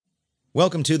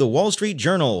Welcome to the Wall Street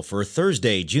Journal for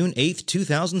Thursday, June 8,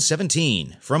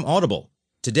 2017, from Audible.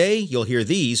 Today, you'll hear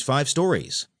these 5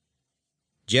 stories.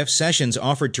 Jeff Sessions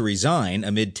offered to resign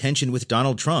amid tension with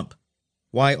Donald Trump.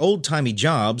 Why old-timey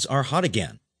jobs are hot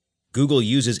again. Google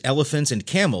uses elephants and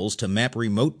camels to map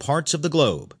remote parts of the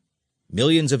globe.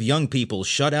 Millions of young people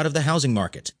shut out of the housing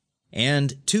market.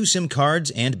 And 2 SIM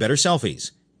cards and better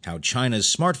selfies. How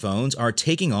China's smartphones are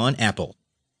taking on Apple.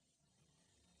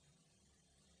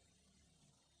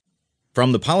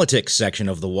 From the politics section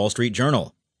of the Wall Street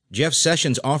Journal, Jeff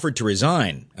Sessions offered to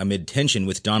resign amid tension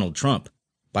with Donald Trump,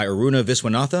 by Aruna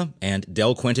Viswanatha and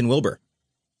Del Quentin Wilbur.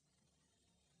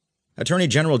 Attorney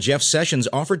General Jeff Sessions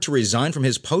offered to resign from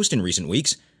his post in recent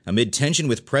weeks amid tension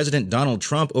with President Donald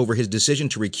Trump over his decision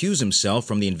to recuse himself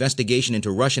from the investigation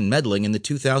into Russian meddling in the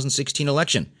 2016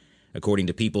 election, according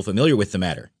to people familiar with the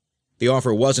matter. The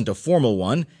offer wasn't a formal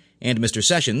one, and Mr.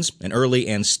 Sessions, an early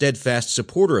and steadfast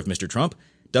supporter of Mr. Trump,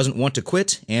 doesn't want to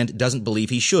quit and doesn't believe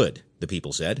he should, the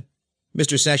people said.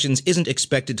 Mr. Sessions isn't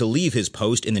expected to leave his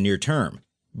post in the near term,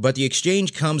 but the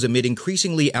exchange comes amid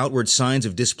increasingly outward signs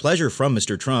of displeasure from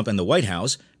Mr. Trump and the White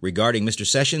House regarding Mr.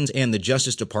 Sessions and the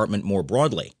Justice Department more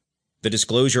broadly. The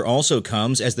disclosure also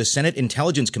comes as the Senate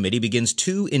Intelligence Committee begins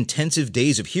 2 intensive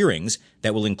days of hearings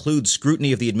that will include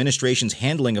scrutiny of the administration's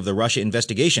handling of the Russia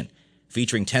investigation,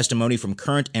 featuring testimony from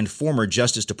current and former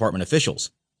Justice Department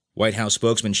officials. White House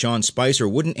spokesman Sean Spicer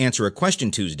wouldn't answer a question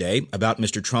Tuesday about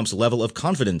Mr. Trump's level of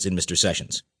confidence in Mr.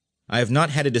 Sessions. "I have not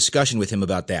had a discussion with him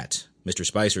about that," Mr.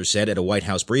 Spicer said at a White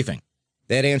House briefing.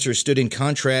 That answer stood in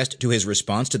contrast to his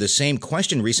response to the same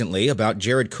question recently about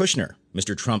Jared Kushner,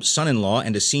 Mr. Trump's son-in-law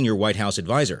and a senior White House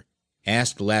advisor.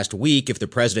 Asked last week if the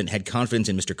president had confidence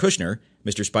in Mr. Kushner,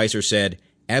 Mr. Spicer said,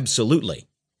 "Absolutely."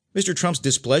 Mr. Trump's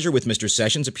displeasure with Mr.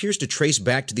 Sessions appears to trace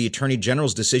back to the Attorney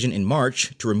General's decision in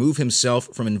March to remove himself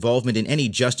from involvement in any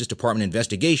Justice Department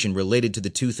investigation related to the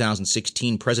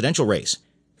 2016 presidential race,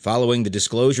 following the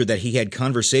disclosure that he had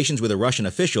conversations with a Russian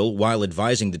official while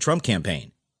advising the Trump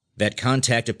campaign. That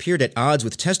contact appeared at odds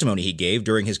with testimony he gave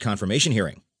during his confirmation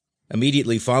hearing.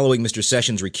 Immediately following Mr.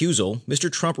 Sessions' recusal, Mr.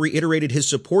 Trump reiterated his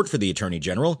support for the Attorney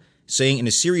General, saying in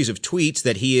a series of tweets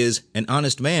that he is an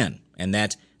honest man and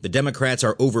that the Democrats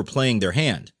are overplaying their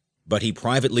hand. But he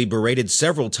privately berated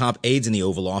several top aides in the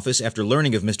Oval Office after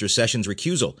learning of Mr. Sessions'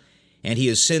 recusal, and he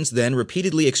has since then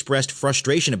repeatedly expressed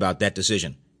frustration about that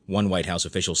decision, one White House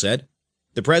official said.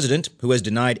 The president, who has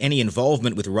denied any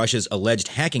involvement with Russia's alleged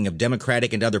hacking of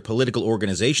Democratic and other political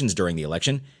organizations during the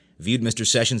election, viewed Mr.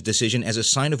 Sessions' decision as a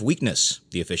sign of weakness,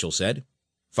 the official said.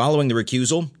 Following the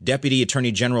recusal, Deputy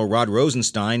Attorney General Rod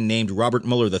Rosenstein named Robert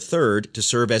Mueller III to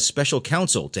serve as special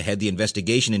counsel to head the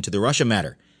investigation into the Russia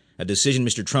matter, a decision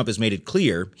Mr. Trump has made it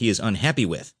clear he is unhappy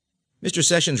with. Mr.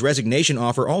 Sessions' resignation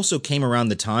offer also came around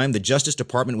the time the Justice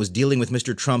Department was dealing with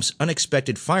Mr. Trump's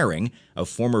unexpected firing of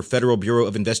former Federal Bureau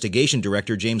of Investigation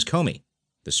Director James Comey.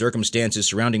 The circumstances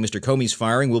surrounding Mr. Comey's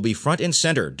firing will be front and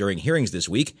center during hearings this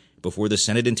week before the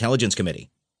Senate Intelligence Committee.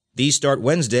 These start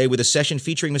Wednesday with a session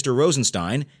featuring Mr.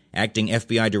 Rosenstein, Acting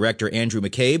FBI Director Andrew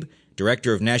McCabe,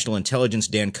 Director of National Intelligence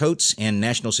Dan Coats, and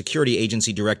National Security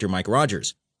Agency Director Mike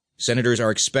Rogers. Senators are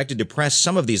expected to press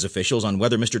some of these officials on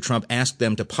whether Mr. Trump asked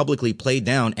them to publicly play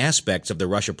down aspects of the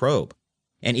Russia probe.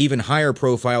 An even higher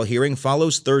profile hearing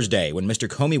follows Thursday when Mr.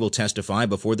 Comey will testify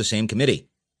before the same committee.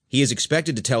 He is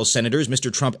expected to tell senators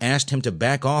Mr. Trump asked him to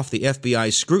back off the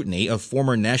FBI's scrutiny of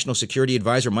former National Security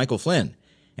Advisor Michael Flynn,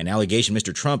 an allegation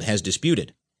Mr. Trump has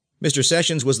disputed. Mr.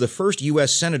 Sessions was the first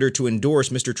U.S. senator to endorse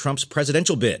Mr. Trump's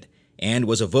presidential bid and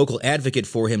was a vocal advocate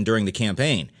for him during the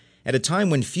campaign, at a time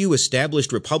when few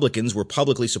established Republicans were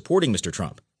publicly supporting Mr.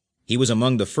 Trump. He was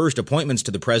among the first appointments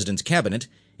to the president's cabinet,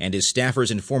 and his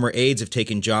staffers and former aides have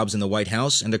taken jobs in the White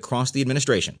House and across the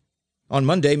administration. On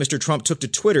Monday, Mr. Trump took to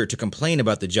Twitter to complain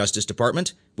about the Justice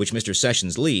Department, which Mr.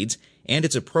 Sessions leads, and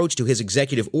its approach to his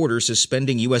executive order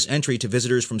suspending U.S. entry to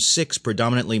visitors from 6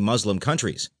 predominantly Muslim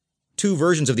countries. 2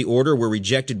 versions of the order were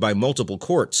rejected by multiple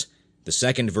courts. The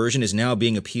second version is now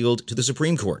being appealed to the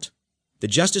Supreme Court. The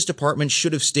Justice Department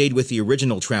should have stayed with the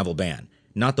original travel ban,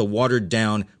 not the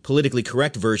watered-down, politically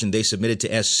correct version they submitted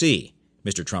to SC,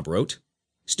 Mr. Trump wrote.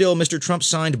 Still, Mr. Trump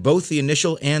signed both the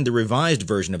initial and the revised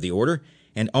version of the order,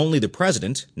 and only the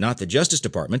President, not the Justice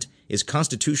Department, is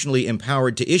constitutionally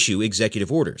empowered to issue executive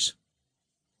orders.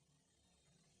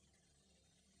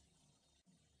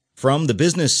 From the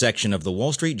business section of the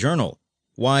Wall Street Journal,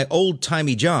 Why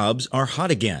Old-Timey Jobs Are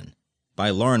Hot Again,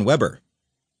 by Lauren Weber.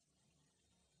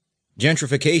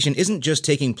 Gentrification isn't just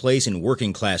taking place in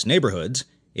working-class neighborhoods,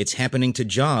 it's happening to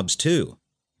jobs, too.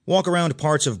 Walk around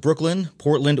parts of Brooklyn,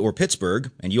 Portland, or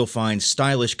Pittsburgh, and you'll find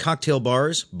stylish cocktail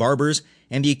bars, barbers,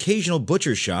 and the occasional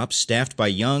butcher shop staffed by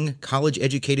young,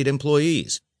 college-educated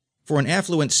employees. For an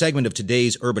affluent segment of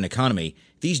today's urban economy,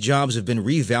 these jobs have been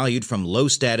revalued from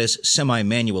low-status,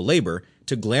 semi-manual labor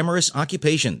to glamorous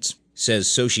occupations, says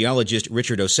sociologist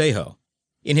Richard Osejo.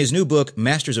 In his new book,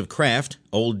 Masters of Craft,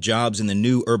 Old Jobs in the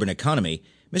New Urban Economy,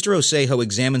 Mr. Osejo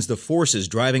examines the forces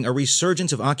driving a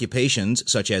resurgence of occupations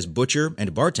such as butcher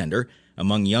and bartender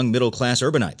among young middle-class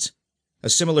urbanites. A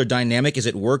similar dynamic is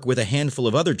at work with a handful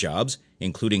of other jobs,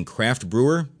 including craft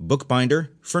brewer,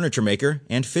 bookbinder, furniture maker,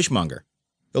 and fishmonger.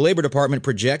 The Labor Department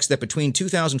projects that between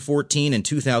 2014 and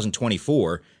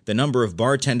 2024, the number of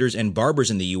bartenders and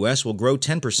barbers in the U.S. will grow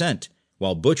 10%,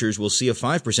 while butchers will see a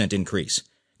 5% increase,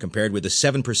 compared with the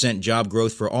 7% job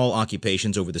growth for all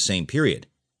occupations over the same period.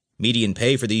 Median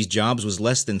pay for these jobs was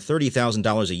less than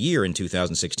 $30,000 a year in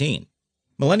 2016.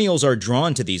 Millennials are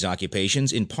drawn to these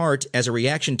occupations in part as a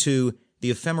reaction to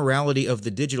the ephemerality of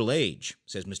the digital age,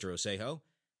 says Mr. Osejo.